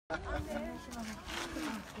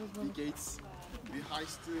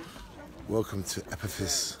Welcome to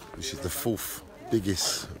Ephesus, which is the fourth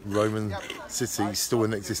biggest Roman city still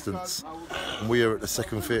in existence. And we are at the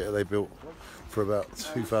second theatre they built for about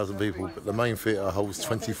 2,000 people, but the main theatre holds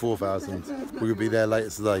 24,000. We will be there later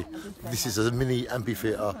today. This is a mini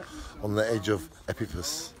amphitheatre on the edge of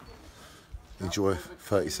Ephesus. Enjoy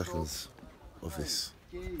 30 seconds of this.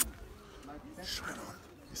 Shine on.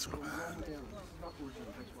 It's all about.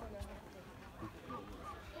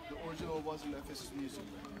 The original was in Ephesus Museum.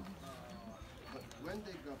 But when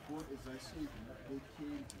they got bored, as I said, they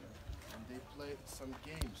came here and they played some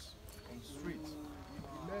games on the streets.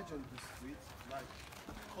 Imagine the streets like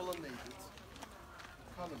colonnaded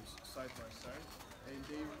columns side by side, and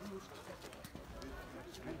they used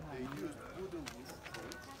wooden roof.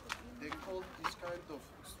 They called this kind of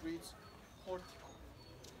streets portico.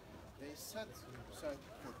 They sat beside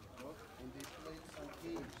the portico and they played some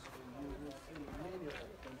games, and you will see many of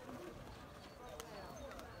them.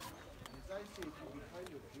 As I say, behind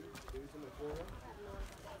you, there is an agora.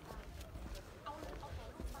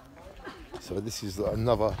 So this is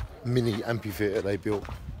another mini amphitheatre they built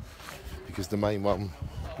because the main one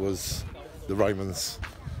was the Romans.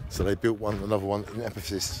 So they built another one in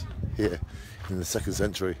Ephesus here in the 2nd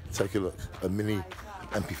century. Take a look, a mini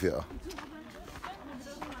amphitheatre.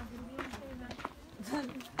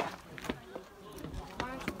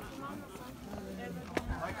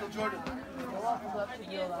 Michael Jordan.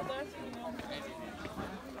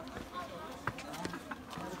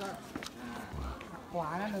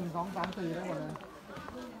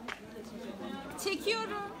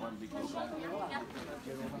 Çekiyorum.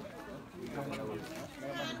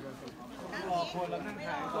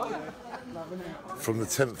 From the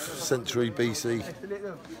 10th century BC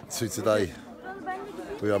to today,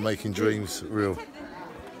 we are making dreams real.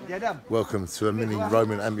 Welcome to a mini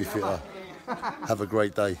Roman amphitheatre. Have a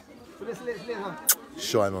great day.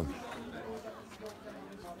 Shine on.